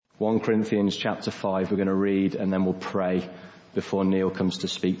1 Corinthians chapter 5 we're going to read, and then we'll pray before Neil comes to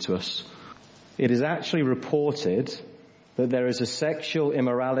speak to us. It is actually reported that there is a sexual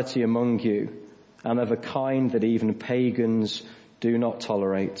immorality among you, and of a kind that even pagans do not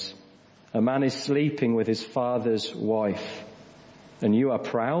tolerate. A man is sleeping with his father's wife, and you are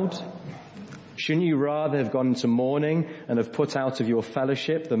proud? Shouldn't you rather have gone into mourning and have put out of your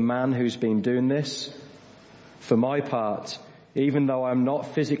fellowship the man who's been doing this? For my part, even though I am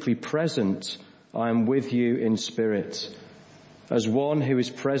not physically present, I am with you in spirit. As one who is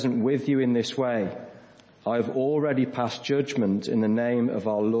present with you in this way, I have already passed judgment in the name of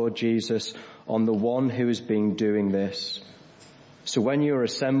our Lord Jesus on the one who has been doing this. So when you are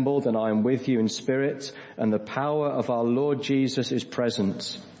assembled and I am with you in spirit and the power of our Lord Jesus is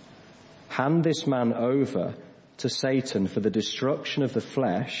present, hand this man over to Satan for the destruction of the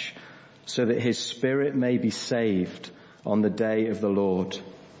flesh, so that his spirit may be saved on the day of the Lord.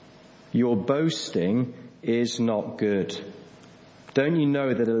 Your boasting is not good. Don't you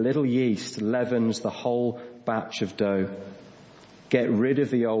know that a little yeast leavens the whole batch of dough? Get rid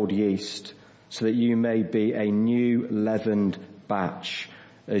of the old yeast so that you may be a new leavened batch,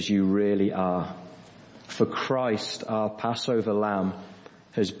 as you really are. For Christ, our Passover lamb,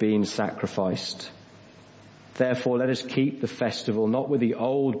 has been sacrificed. Therefore, let us keep the festival not with the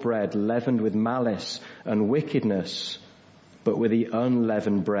old bread leavened with malice and wickedness, but with the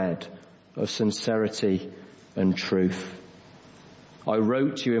unleavened bread of sincerity and truth. I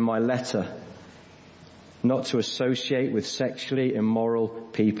wrote to you in my letter not to associate with sexually immoral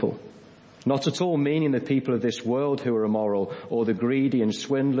people, not at all meaning the people of this world who are immoral, or the greedy and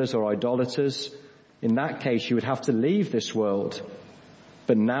swindlers or idolaters. In that case, you would have to leave this world.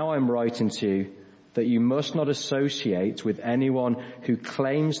 But now I'm writing to you that you must not associate with anyone who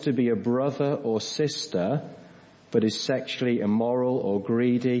claims to be a brother or sister, but is sexually immoral or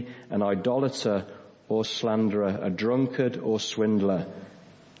greedy, an idolater or slanderer, a drunkard or swindler.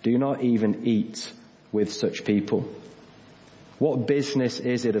 Do not even eat with such people. What business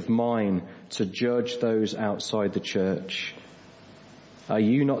is it of mine to judge those outside the church? Are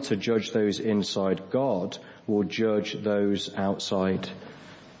you not to judge those inside? God will judge those outside.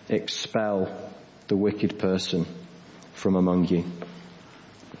 Expel the wicked person from among you.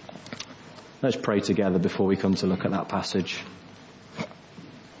 Let's pray together before we come to look at that passage.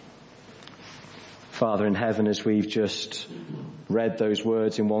 Father in heaven, as we've just read those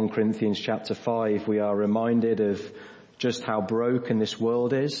words in 1 Corinthians chapter 5, we are reminded of just how broken this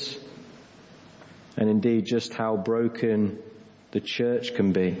world is, and indeed just how broken the church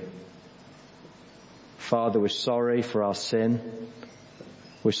can be. Father, we're sorry for our sin.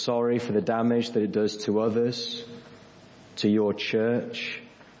 We're sorry for the damage that it does to others, to your church,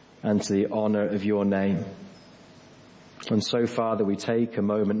 and to the honour of your name. And so, Father, we take a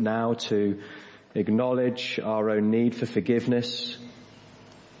moment now to acknowledge our own need for forgiveness,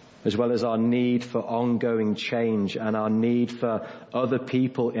 as well as our need for ongoing change and our need for other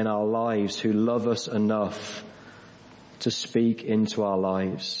people in our lives who love us enough to speak into our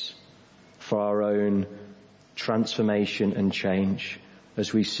lives for our own transformation and change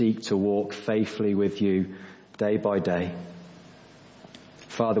as we seek to walk faithfully with you day by day.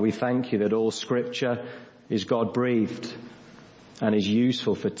 Father, we thank you that all Scripture is God-breathed and is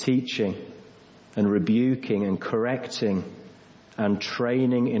useful for teaching and rebuking and correcting and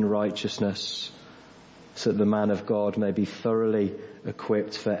training in righteousness, so that the man of God may be thoroughly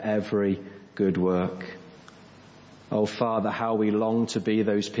equipped for every good work. Oh, Father, how we long to be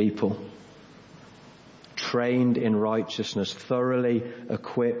those people, trained in righteousness, thoroughly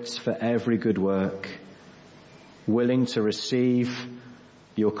equipped for every good work, willing to receive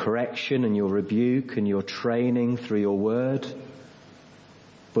your correction and your rebuke and your training through your word,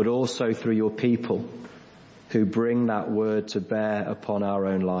 but also through your people who bring that word to bear upon our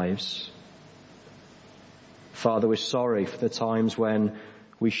own lives. Father, we're sorry for the times when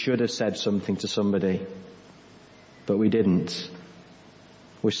we should have said something to somebody, but we didn't.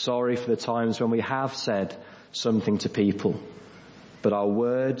 We're sorry for the times when we have said something to people, but our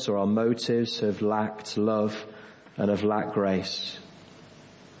words or our motives have lacked love and have lacked grace.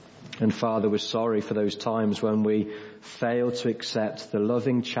 And Father, we're sorry for those times when we fail to accept the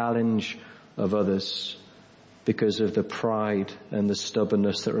loving challenge of others because of the pride and the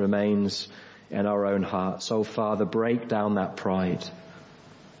stubbornness that remains in our own hearts. Oh, Father, break down that pride,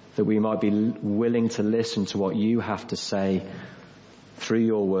 that we might be willing to listen to what you have to say through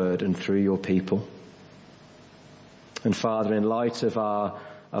your word and through your people. And Father, in light of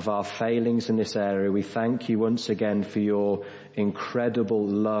our failings in this area, we thank you once again for your incredible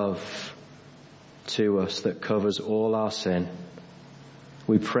love to us that covers all our sin.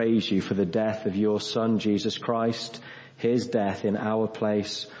 We praise you for the death of your Son, Jesus Christ, his death in our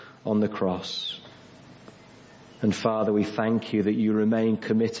place on the cross. And Father, we thank you that you remain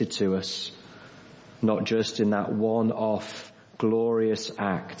committed to us, not just in that one-off glorious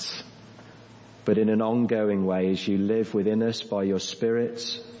act, but in an ongoing way as you live within us by your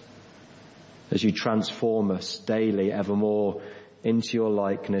Spirit, as you transform us daily evermore into your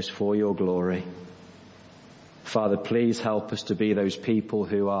likeness for your glory. Father, please help us to be those people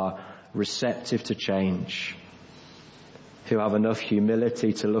who are receptive to change, who have enough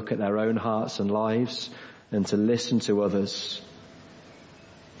humility to look at their own hearts and lives and to listen to others,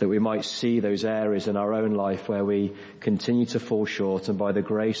 that we might see those areas in our own life where we continue to fall short, and by the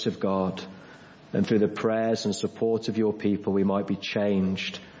grace of God and through the prayers and support of your people, we might be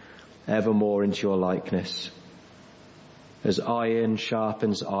changed evermore into your likeness. As iron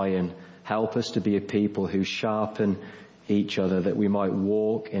sharpens iron, help us to be a people who sharpen each other, that we might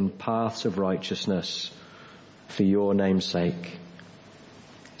walk in paths of righteousness for your name's sake.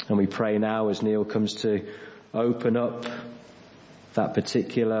 And we pray now as Neil comes to open up that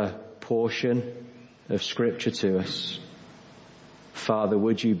particular portion of Scripture to us. Father,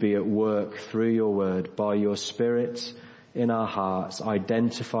 would you be at work through your word, by your Spirit in our hearts,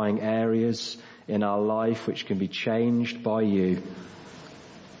 identifying areas in our life which can be changed by you.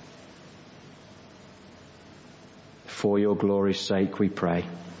 For your glory's sake we pray.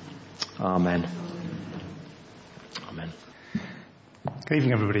 Amen. Amen. Good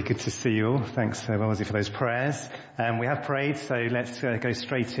evening, everybody. Good to see you all. Thanks, Wellesley, for those prayers. We have prayed, so let's go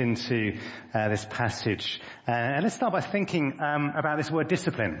straight into this passage. And let's start by thinking about this word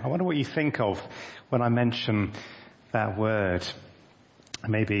discipline. I wonder what you think of when I mention that word.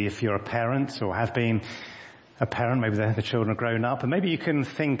 Maybe if you're a parent or have been a parent, maybe the children have grown up, and maybe you can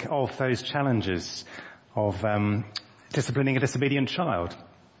think of those challenges of disciplining a disobedient child.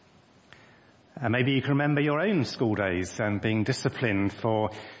 And maybe you can remember your own school days and being disciplined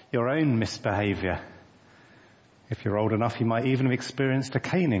for your own misbehaviour. If you're old enough, you might even have experienced a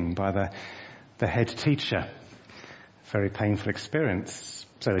caning by the head teacher. Very painful experience,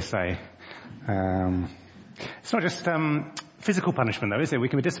 so they say. It's not just physical punishment, though, is it? We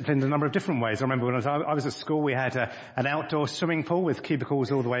can be disciplined in a number of different ways. I remember when I was at school, we had an outdoor swimming pool with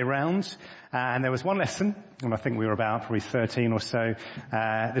cubicles all the way around. And there was one lesson, and I think we were about probably 13 or so.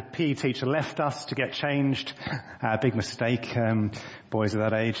 The PE teacher left us to get changed. Big mistake, boys of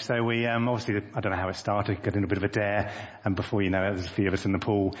that age. So we, obviously, I don't know how it started, got in a bit of a dare. And before you know it, there's a few of us in the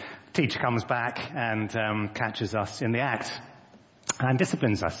pool. Teacher comes back and catches us in the act and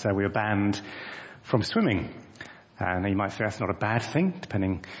disciplines us. So we were banned from swimming. Now you might say that's not a bad thing,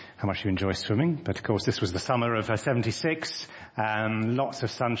 depending how much you enjoy swimming. But of course, this was the summer of 76, lots of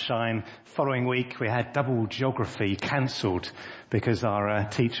sunshine. Following week, we had double geography cancelled because our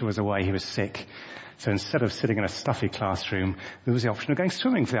teacher was away, he was sick. So instead of sitting in a stuffy classroom, there was the option of going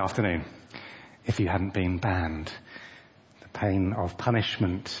swimming for the afternoon, if you hadn't been banned. The pain of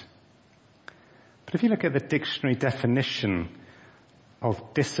punishment. But if you look at the dictionary definition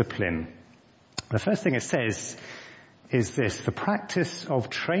of discipline, the first thing it says is this: the practice of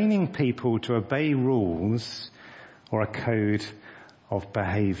training people to obey rules or a code of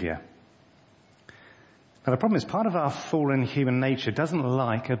behaviour. Now the problem is, part of our fallen human nature doesn't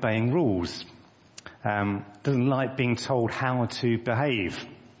like obeying rules, doesn't like being told how to behave.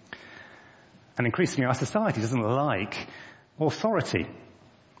 And increasingly our society doesn't like authority.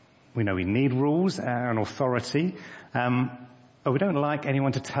 We know we need rules and authority, but we don't like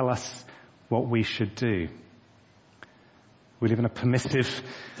anyone to tell us what we should do. We live in a permissive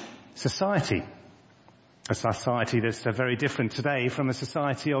society, a society that's very different today from the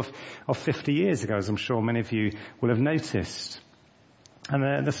society of 50 years ago, as I'm sure many of you will have noticed.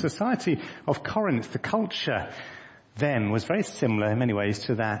 And the society of Corinth, the culture then, was very similar in many ways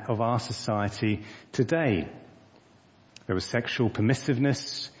to that of our society today. There was sexual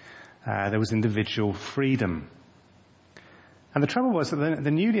permissiveness, there was individual freedom. And the trouble was that the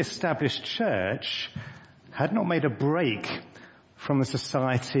newly established church had not made a break from the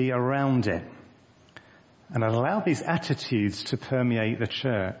society around it, and had allowed these attitudes to permeate the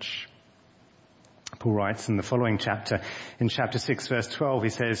church. Paul writes in the following chapter, in chapter 6 verse 12, he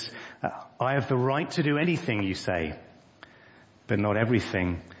says, I have the right to do anything you say, but not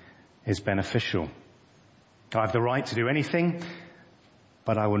everything is beneficial. I have the right to do anything,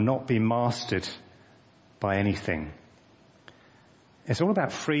 but I will not be mastered by anything. It's all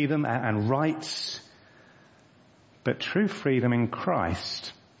about freedom and rights, but true freedom in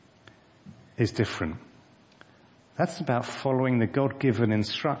Christ is different. That's about following the God-given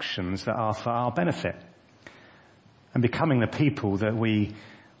instructions that are for our benefit. and becoming the people that we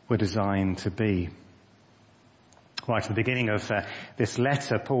were designed to be. Right at the beginning of this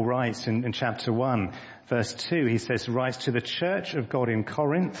letter, Paul writes in chapter 1, verse 2, he says, writes to the church of God in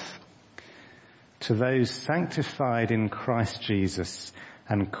Corinth, to those sanctified in Christ Jesus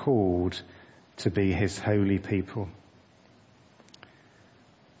and called to be his holy people.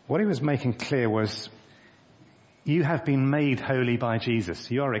 What he was making clear was, you have been made holy by Jesus.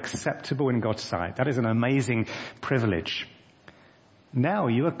 You are acceptable in God's sight. That is an amazing privilege. Now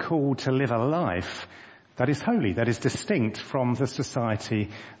you are called to live a life that is holy, that is distinct from the society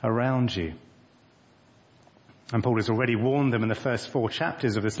around you. And Paul has already warned them in the first 4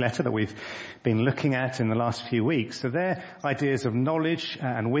 chapters of this letter that we've been looking at in the last few weeks. So their ideas of knowledge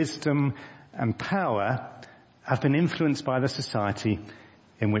and wisdom and power have been influenced by the society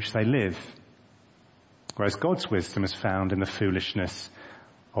in which they live. Whereas God's wisdom is found in the foolishness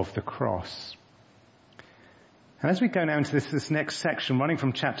of the cross. And as we go now into this next section, running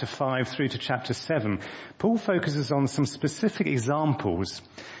from chapter 5 through to chapter 7, Paul focuses on some specific examples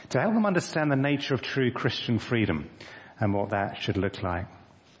to help them understand the nature of true Christian freedom and what that should look like.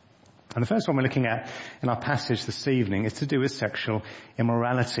 And the first one we're looking at in our passage this evening is to do with sexual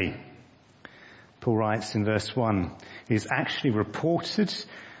immorality. Paul writes in verse 1, it is actually reported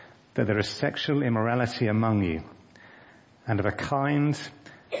that there is sexual immorality among you, and of a kind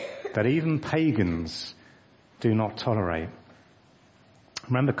that even pagans do not tolerate.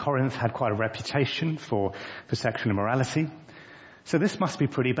 Remember, Corinth had quite a reputation for sexual immorality, so this must be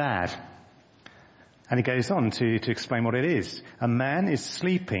pretty bad. And he goes on to explain what it is. A man is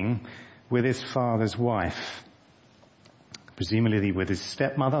sleeping with his father's wife, presumably with his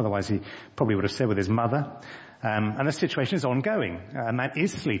stepmother, otherwise he probably would have said with his mother. And the situation is ongoing. A man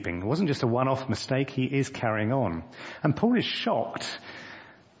is sleeping. It wasn't just a one-off mistake, he is carrying on. And Paul is shocked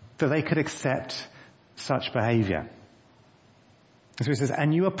that they could accept such behavior. So he says,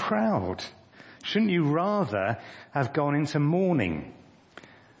 and you are proud. Shouldn't you rather have gone into mourning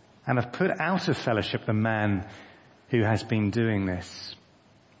and have put out of fellowship the man who has been doing this?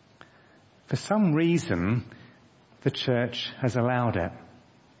 For some reason, the church has allowed it.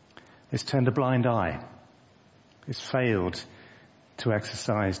 It's turned a blind eye. It's failed to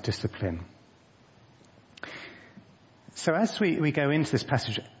exercise discipline. So as we go into this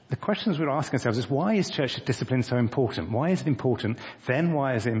passage, the questions we're asking ourselves is, why is church discipline so important? Why is it important then?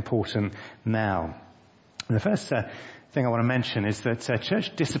 Why is it important now? And the first thing I want to mention is that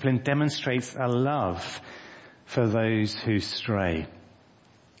church discipline demonstrates a love for those who stray.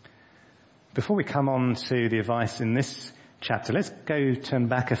 Before we come on to the advice in this chapter, let's go turn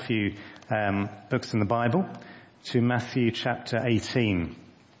back a few books in the Bible to Matthew chapter 18.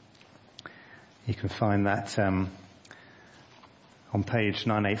 You can find that on page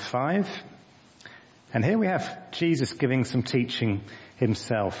 985. And here we have Jesus giving some teaching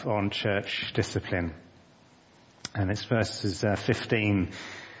himself on church discipline. And it's verses 15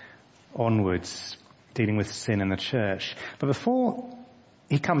 onwards, dealing with sin in the church. But before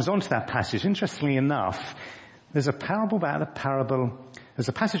he comes on to that passage, interestingly enough, there's a passage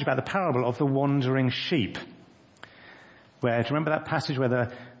about the parable of the wandering sheep. Where, do you remember that passage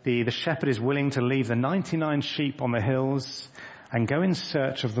where the shepherd is willing to leave the 99 sheep on the hills and go in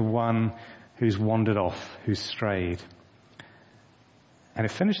search of the one who's wandered off, who's strayed? And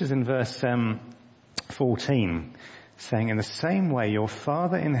it finishes in verse 14, saying, in the same way your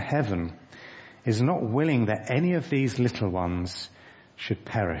Father in heaven is not willing that any of these little ones should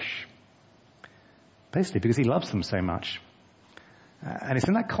perish. Basically because he loves them so much. And it's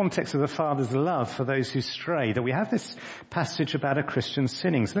in that context of the Father's love for those who stray that we have this passage about a Christian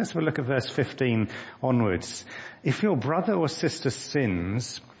sinning. So let's have a look at verse 15 onwards. If your brother or sister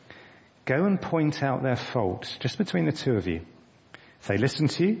sins, go and point out their fault, just between the two of you. If they listen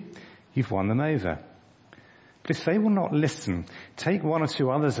to you, you've won them over. But if they will not listen, take 1 or 2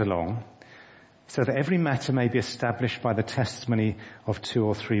 others along, so that every matter may be established by the testimony of 2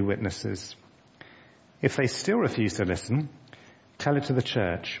 or 3 witnesses. If they still refuse to listen, tell it to the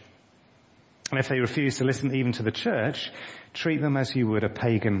church. And if they refuse to listen even to the church, treat them as you would a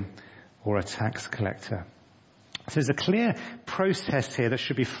pagan or a tax collector. So there's a clear process here that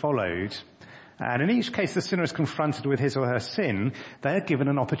should be followed. And in each case the sinner is confronted with his or her sin, they are given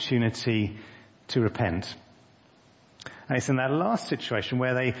an opportunity to repent. And it's in that last situation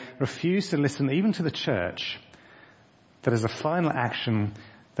where they refuse to listen even to the church that as a final action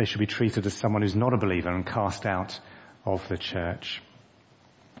they should be treated as someone who's not a believer and cast out of the church.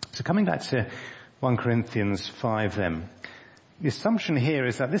 So coming back to 1 Corinthians 5 then, the assumption here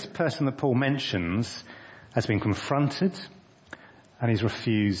is that this person that Paul mentions has been confronted and he's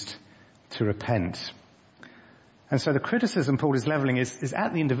refused to repent. And so the criticism Paul is levelling is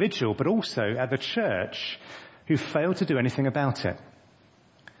at the individual, but also at the church who failed to do anything about it.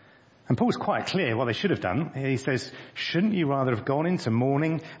 And Paul's quite clear what they should have done. He says, shouldn't you rather have gone into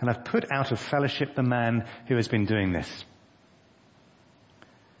mourning and have put out of fellowship the man who has been doing this?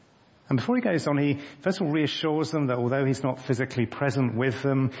 And before he goes on, he first of all reassures them that although he's not physically present with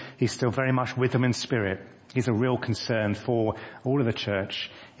them, he's still very much with them in spirit. He's a real concern for all of the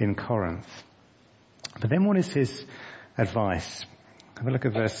church in Corinth. But then what is his advice? Have a look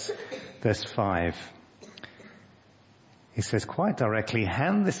at verse 5. He says quite directly,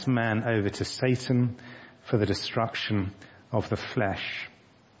 hand this man over to Satan for the destruction of the flesh.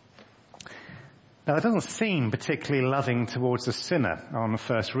 Now that doesn't seem particularly loving towards the sinner on the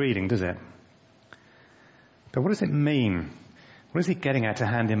first reading, does it? But what does it mean? What is he getting at to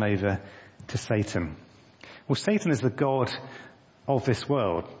hand him over to Satan? Well, Satan is the god of this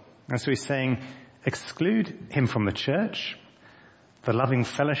world. And so he's saying, exclude him from the church, the loving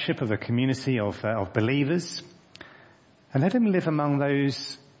fellowship of the community of believers, and let him live among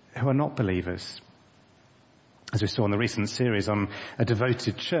those who are not believers. As we saw in the recent series on a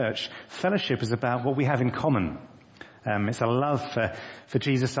devoted church, fellowship is about what we have in common. It's a love for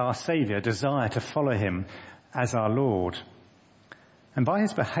Jesus our Saviour, a desire to follow him as our Lord. And by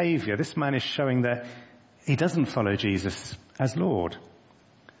his behaviour, this man is showing that he doesn't follow Jesus as Lord.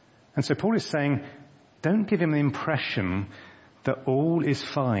 And so Paul is saying, don't give him the impression that all is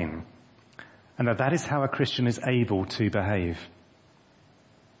fine and that is how a Christian is able to behave.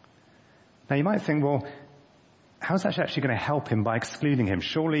 Now you might think, well, how's that actually going to help him by excluding him?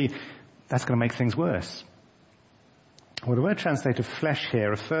 Surely that's going to make things worse. Well, the word translated flesh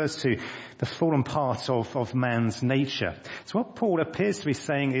here refers to the fallen part of man's nature. So what Paul appears to be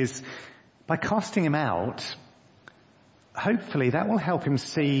saying is, by casting him out, hopefully that will help him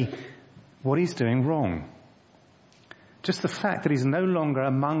see what he's doing wrong. Just the fact that he's no longer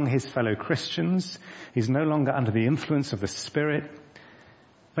among his fellow Christians, he's no longer under the influence of the Spirit,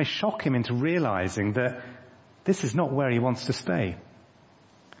 may shock him into realizing that this is not where he wants to stay,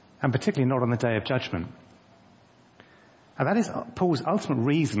 and particularly not on the day of judgment. And that is Paul's ultimate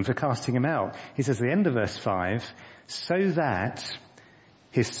reason for casting him out. He says at the end of verse 5, so that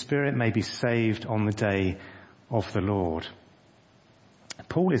his spirit may be saved on the day of the Lord.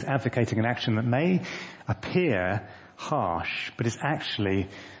 Paul is advocating an action that may appear harsh, but is actually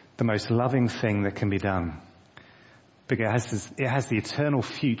the most loving thing that can be done. Because it has the eternal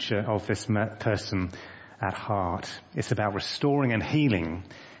future of this person at heart. It's about restoring and healing.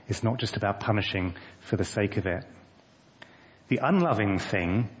 It's not just about punishing for the sake of it. The unloving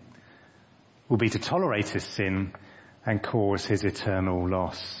thing will be to tolerate his sin and cause his eternal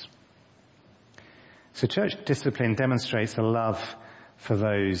loss. So church discipline demonstrates a love for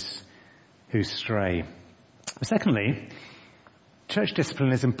those who stray. But secondly, church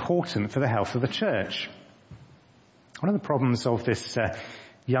discipline is important for the health of the church. One of the problems of this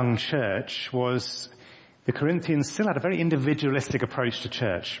young church was the Corinthians still had a very individualistic approach to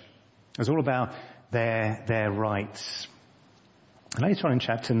church. It was all about their rights. Later on in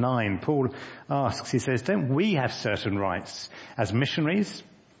chapter 9, Paul asks, he says, don't we have certain rights as missionaries,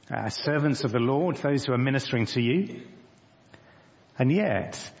 as servants of the Lord, those who are ministering to you? And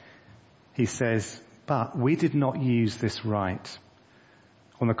yet, he says, but we did not use this right.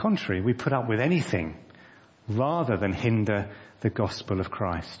 On the contrary, we put up with anything rather than hinder the gospel of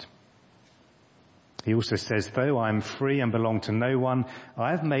Christ. He also says, though I am free and belong to no one,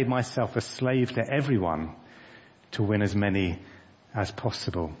 I have made myself a slave to everyone to win as many as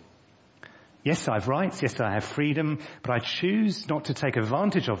possible. Yes, I have rights. Yes, I have freedom, but I choose not to take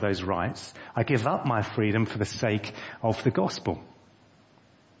advantage of those rights. I give up my freedom for the sake of the gospel.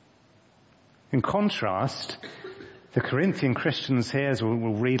 In contrast, the Corinthian Christians here, as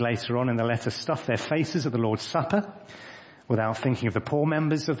we'll read later on in the letter, stuff their faces at the Lord's Supper without thinking of the poor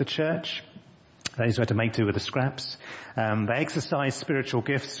members of the church, those who had to make do with the scraps. They exercise spiritual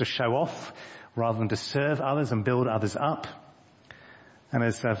gifts to show off rather than to serve others and build others up. And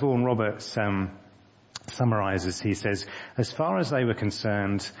as Vaughan Roberts summarizes, he says, as far as they were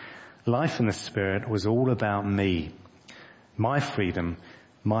concerned, life in the Spirit was all about me, my freedom,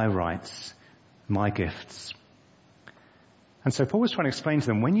 my rights, my gifts. And so Paul was trying to explain to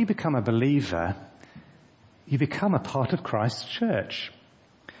them, when you become a believer, you become a part of Christ's church.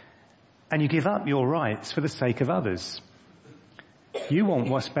 And you give up your rights for the sake of others. You want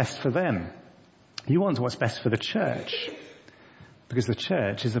what's best for them. You want what's best for the church. Because the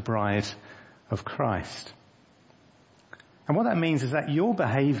church is the bride of Christ. And what that means is that your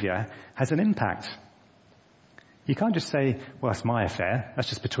behavior has an impact. You can't just say, well, that's my affair. That's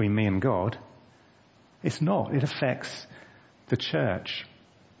just between me and God. It's not. It affects the church.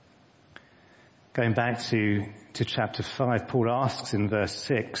 Going back to chapter 5, Paul asks in verse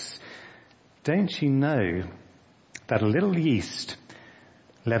 6, don't you know that a little yeast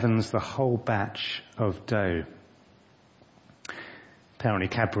leavens the whole batch of dough? Apparently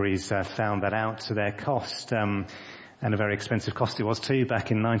Cadbury's found that out to their cost, and a very expensive cost it was too, back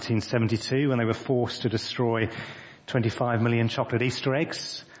in 1972 when they were forced to destroy 25 million chocolate Easter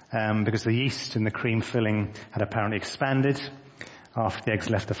eggs because the yeast in the cream filling had apparently expanded after the eggs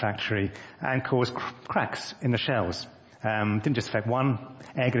left the factory and caused cracks in the shells. Didn't just affect one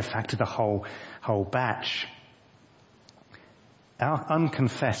egg, it affected the whole batch. Our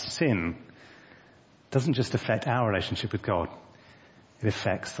unconfessed sin doesn't just affect our relationship with God, it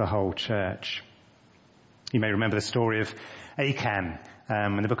affects the whole church. You may remember the story of Achan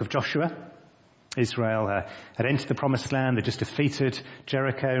in the book of Joshua. Israel had entered the promised land. They just defeated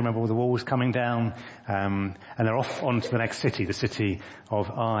Jericho. Remember all the walls coming down. And they're off on to the next city, the city of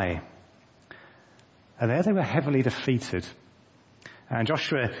Ai. And there they were heavily defeated. And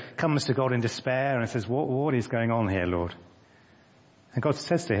Joshua comes to God in despair and says, what is going on here, Lord? And God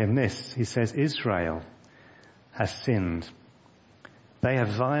says to him this. He says, Israel has sinned. They have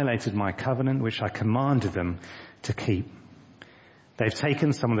violated my covenant, which I commanded them to keep. They've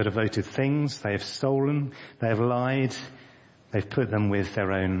taken some of the devoted things. They have stolen. They have lied. They've put them with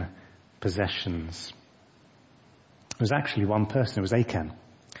their own possessions. It was actually one person. It was Achan.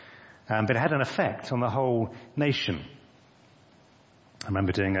 But it had an effect on the whole nation. I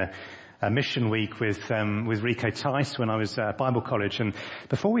remember doing a mission week with Rico Tice when I was at Bible college. And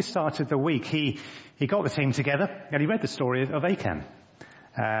before we started the week, he got the team together and he read the story of Achan.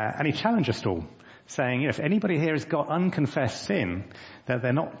 And he challenged us all, saying, if anybody here has got unconfessed sin that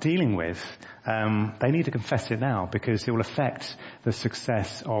they're not dealing with, they need to confess it now because it will affect the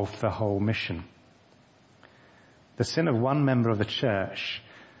success of the whole mission. The sin of one member of the church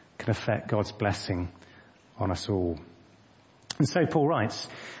can affect God's blessing on us all. And so Paul writes,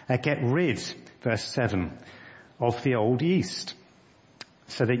 get rid, verse 7, of the old yeast,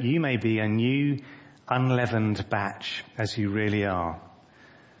 so that you may be a new, unleavened batch as you really are.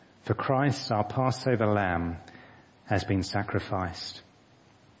 For Christ, our Passover lamb, has been sacrificed.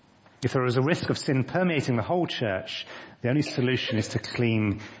 If there is a risk of sin permeating the whole church, the only solution is to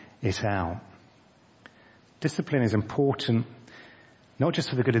clean it out. Discipline is important, not just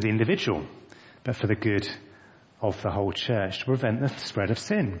for the good of the individual, but for the good of the whole church, to prevent the spread of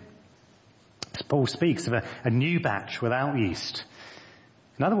sin. As Paul speaks of a new batch without yeast.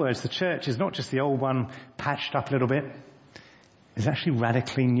 In other words, the church is not just the old one patched up a little bit. It's actually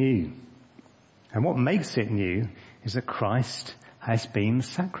radically new. And what makes it new is that Christ has been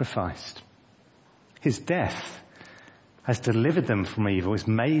sacrificed. His death has delivered them from evil, has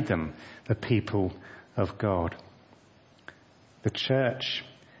made them the people of God. The church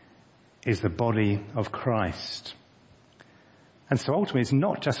is the body of Christ. And so ultimately it's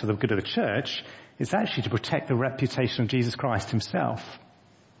not just for the good of the church, it's actually to protect the reputation of Jesus Christ himself.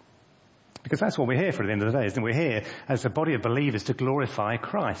 Because that's what we're here for at the end of the day, isn't it? We're here as a body of believers to glorify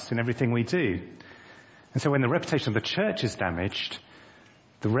Christ in everything we do. And so when the reputation of the church is damaged,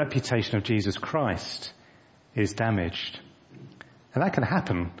 the reputation of Jesus Christ is damaged. And that can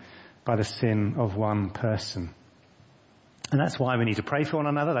happen by the sin of one person. And that's why we need to pray for one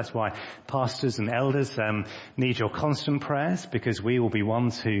another. That's why pastors and elders need your constant prayers, because we will be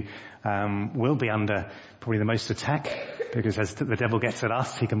ones who will be under probably the most attack, because as the devil gets at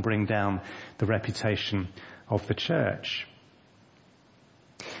us, he can bring down the reputation of the church.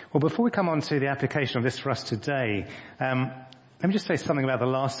 Well, before we come on to the application of this for us today, let me just say something about the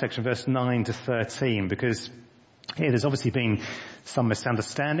last section, verse 9 to 13, because here there's obviously been some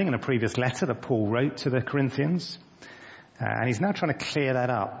misunderstanding in a previous letter that Paul wrote to the Corinthians. And he's now trying to clear that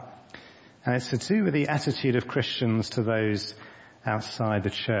up. And it's to do with the attitude of Christians to those outside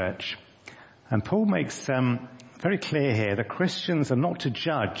the church. And Paul makes very clear here that Christians are not to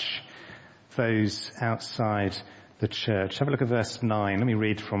judge those outside the church. Have a look at verse 9. Let me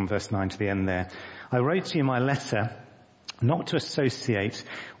read from verse 9 to the end there. I wrote to you in my letter not to associate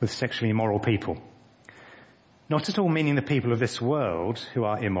with sexually immoral people. Not at all meaning the people of this world who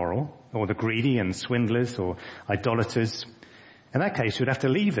are immoral, or the greedy and swindlers or idolaters. In that case, you would have to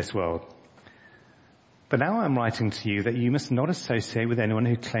leave this world. But now I'm writing to you that you must not associate with anyone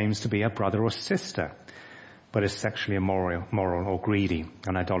who claims to be a brother or sister, but is sexually immoral or greedy,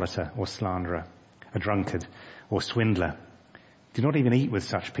 an idolater or slanderer, a drunkard or swindler. Do not even eat with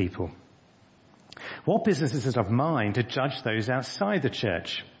such people. What business is it of mine to judge those outside the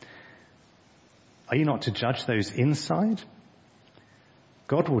church? Are you not to judge those inside?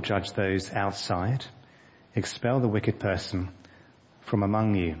 God will judge those outside. expel the wicked person from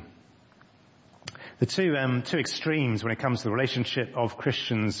among you. The two extremes when it comes to the relationship of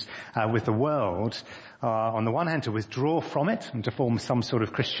Christians with the world are, on the one hand, to withdraw from it and to form some sort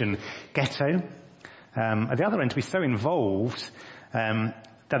of Christian ghetto. At the other end, to be so involved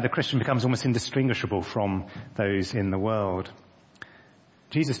that the Christian becomes almost indistinguishable from those in the world.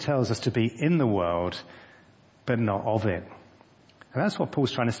 Jesus tells us to be in the world, but not of it. And that's what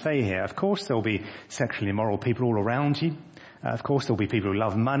Paul's trying to say here. Of course, there'll be sexually immoral people all around you. Of course, there'll be people who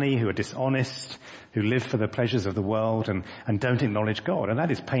love money, who are dishonest, who live for the pleasures of the world and don't acknowledge God. And that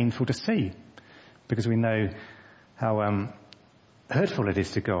is painful to see, because we know how hurtful it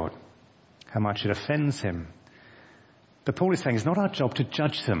is to God, how much it offends him. But Paul is saying it's not our job to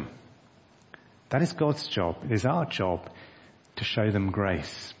judge them. That is God's job. It is our job to show them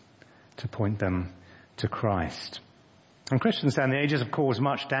grace, to point them to Christ. And Christians down the ages have caused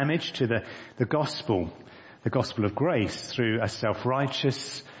much damage to the gospel of grace, through a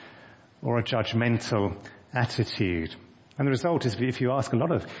self-righteous or a judgmental attitude. And the result is, if you ask a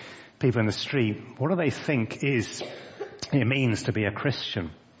lot of people in the street, what do they think it means to be a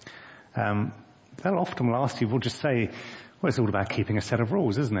Christian? They'll often ask you, we'll just say, well, it's all about keeping a set of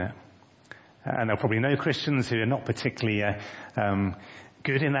rules, isn't it? And they'll probably know Christians who are not particularly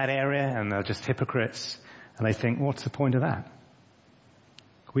good in that area, and they're just hypocrites. And they think, what's the point of that?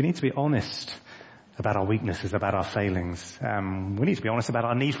 We need to be honest about our weaknesses, about our failings. We need to be honest about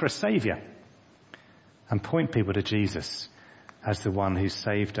our need for a saviour, and point people to Jesus as the one who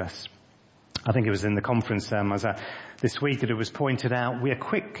saved us. I think it was in the conference this week that it was pointed out, we are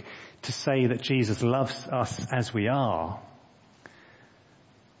quick to say that Jesus loves us as we are.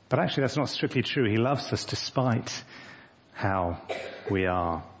 But actually that's not strictly true. He loves us despite how we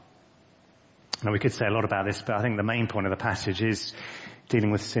are. Now we could say a lot about this, but I think the main point of the passage is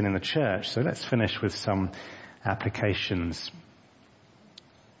dealing with sin in the church. So let's finish with some applications.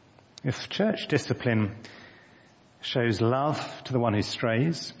 If church discipline shows love to the one who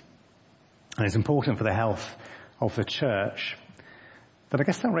strays, and is important for the health of the church, then I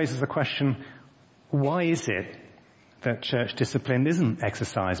guess that raises the question, why is it that church discipline isn't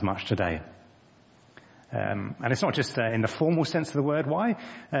exercised much today? And it's not just in the formal sense of the word. Why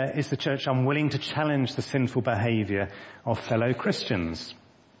is the church unwilling to challenge the sinful behaviour of fellow Christians?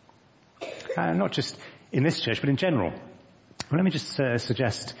 Not just in this church, but in general. Well, let me just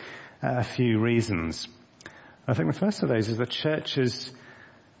suggest a few reasons. I think the first of those is that churches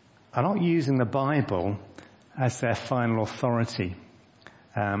are not using the Bible as their final authority.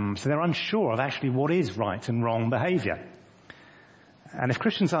 So they're unsure of actually what is right and wrong behaviour. And if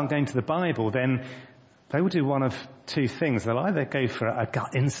Christians aren't going to the Bible, then they will do one of two things. They'll either go for a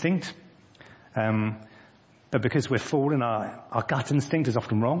gut instinct, but because we're fallen, our gut instinct is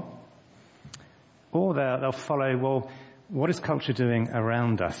often wrong. Or they'll follow, well, what is culture doing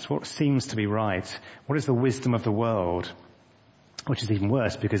around us? What seems to be right? What is the wisdom of the world? Which is even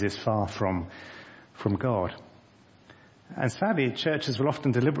worse because it's far from God. And sadly, churches will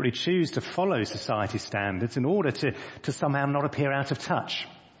often deliberately choose to follow society standards in order to somehow not appear out of touch,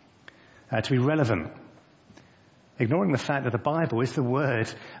 to be relevant, ignoring the fact that the Bible is the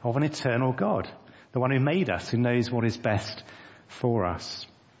word of an eternal God, the one who made us, who knows what is best for us.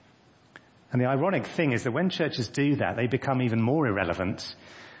 And the ironic thing is that when churches do that, they become even more irrelevant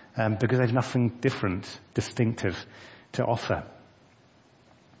because they've nothing different, distinctive to offer.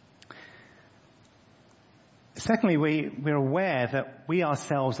 Secondly, we're aware that we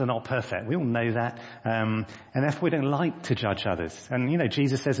ourselves are not perfect. We all know that. And therefore we don't like to judge others. And,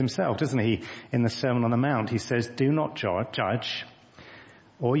 Jesus says himself, doesn't he, in the Sermon on the Mount, he says, do not judge,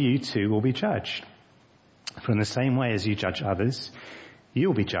 or you too will be judged. For in the same way as you judge others,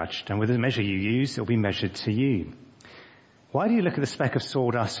 you'll be judged. And with the measure you use, it'll be measured to you. Why do you look at the speck of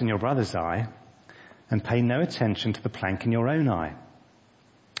sawdust in your brother's eye and pay no attention to the plank in your own eye?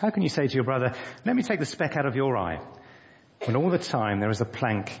 How can you say to your brother, let me take the speck out of your eye, when all the time there is a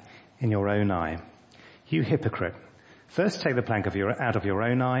plank in your own eye? You hypocrite. First take the plank out of your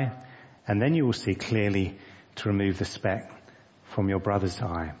own eye, and then you will see clearly to remove the speck from your brother's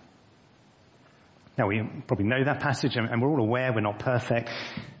eye. Now we probably know that passage, and we're all aware we're not perfect.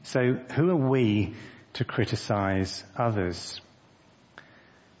 So who are we to criticize others?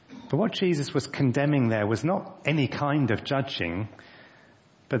 But what Jesus was condemning there was not any kind of judging,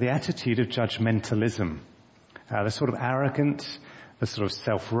 but the attitude of judgmentalism. The sort of arrogant, the sort of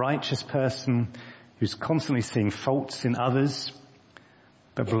self-righteous person who's constantly seeing faults in others,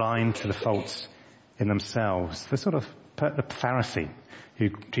 but blind to the faults in themselves. The sort of the Pharisee who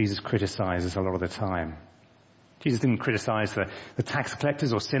Jesus criticizes a lot of the time. Jesus didn't criticize the tax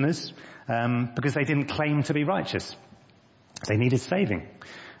collectors or sinners because they didn't claim to be righteous. They needed saving.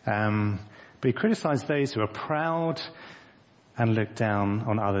 But he criticized those who are proud and look down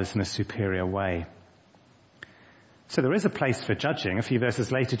on others in a superior way. So there is a place for judging. A few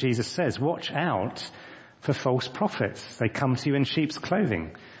verses later, Jesus says, "Watch out for false prophets. They come to you in sheep's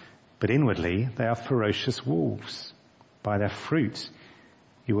clothing, but inwardly they are ferocious wolves. By their fruit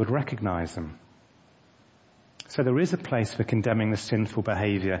you would recognize them." So there is a place for condemning the sinful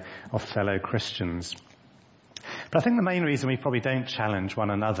behavior of fellow Christians. But I think the main reason we probably don't challenge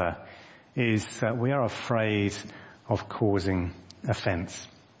one another is that we are afraid of causing offence.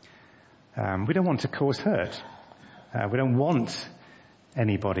 We don't want to cause hurt. We don't want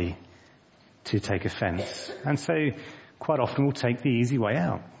anybody to take offence. And so quite often we'll take the easy way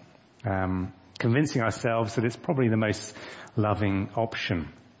out, convincing ourselves that it's probably the most loving option.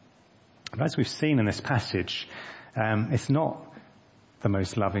 But as we've seen in this passage, it's not the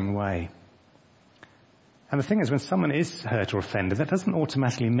most loving way. And the thing is, when someone is hurt or offended, that doesn't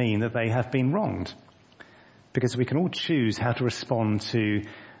automatically mean that they have been wronged. Because we can all choose how to respond to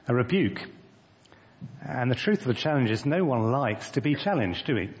a rebuke. And the truth of the challenge is no one likes to be challenged,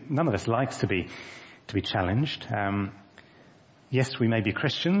 do we? None of us likes to be challenged. Yes, we may be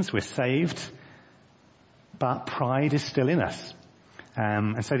Christians, we're saved, but pride is still in us.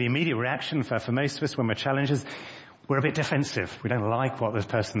 And so the immediate reaction for most of us when we're challenged is we're a bit defensive. We don't like what this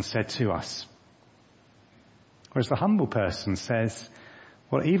person said to us. Whereas the humble person says,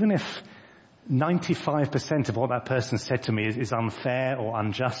 well, even if 95% of what that person said to me is unfair or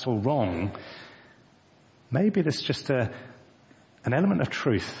unjust or wrong, maybe there's just an element of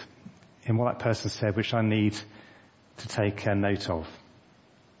truth in what that person said which I need to take note of.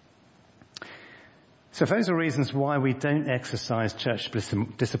 So if those are reasons why we don't exercise church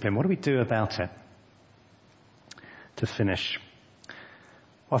discipline, what do we do about it? To finish,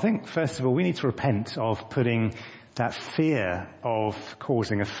 well, I think first of all we need to repent of putting that fear of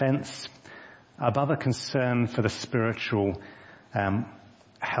causing offence above a concern for the spiritual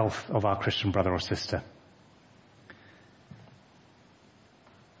health of our Christian brother or sister.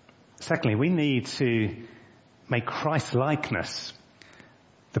 Secondly, we need to make Christ-likeness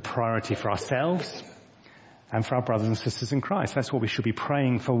the priority for ourselves and for our brothers and sisters in Christ. That's what we should be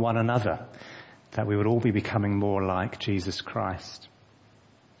praying for one another, that we would all be becoming more like Jesus Christ.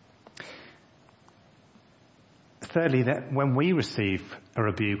 Thirdly, that when we receive a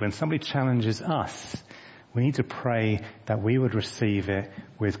rebuke, when somebody challenges us, we need to pray that we would receive it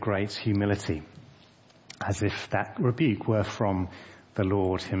with great humility, as if that rebuke were from the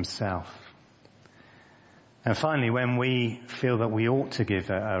Lord himself. And finally, when we feel that we ought to give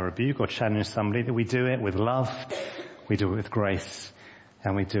a rebuke or challenge somebody, that we do it with love, we do it with grace,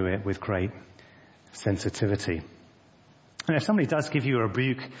 and we do it with great sensitivity. And if somebody does give you a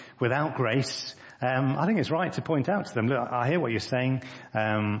rebuke without grace, I think it's right to point out to them, look, I hear what you're saying,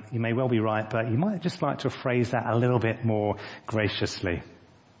 you may well be right, but you might just like to phrase that a little bit more graciously.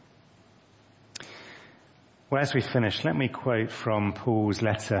 Well, as we finish, let me quote from Paul's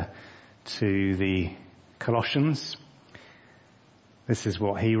letter to the Colossians. This is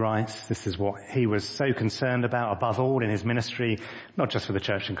what he writes. This is what he was so concerned about above all in his ministry, not just for the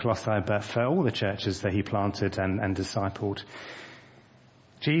church in Colossae, but for all the churches that he planted and discipled.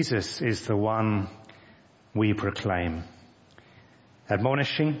 Jesus is the one we proclaim,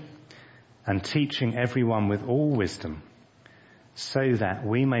 admonishing and teaching everyone with all wisdom, so that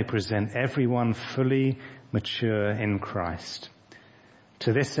we may present everyone fully mature in Christ.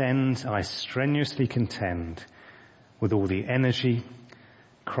 To this end, I strenuously contend with all the energy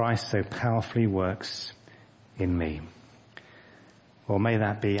Christ so powerfully works in me. Well, may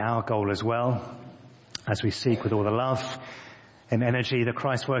that be our goal as well, as we seek with all the love and energy that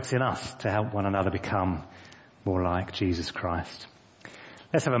Christ works in us to help one another become more like Jesus Christ.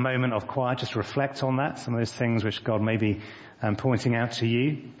 Let's have a moment of quiet, just reflect on that, some of those things which God may be pointing out to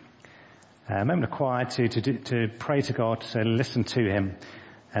you. A moment of quiet to pray to God, to listen to him,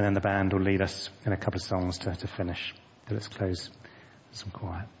 and then the band will lead us in a couple of songs to finish. So let's close with some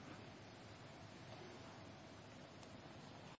quiet.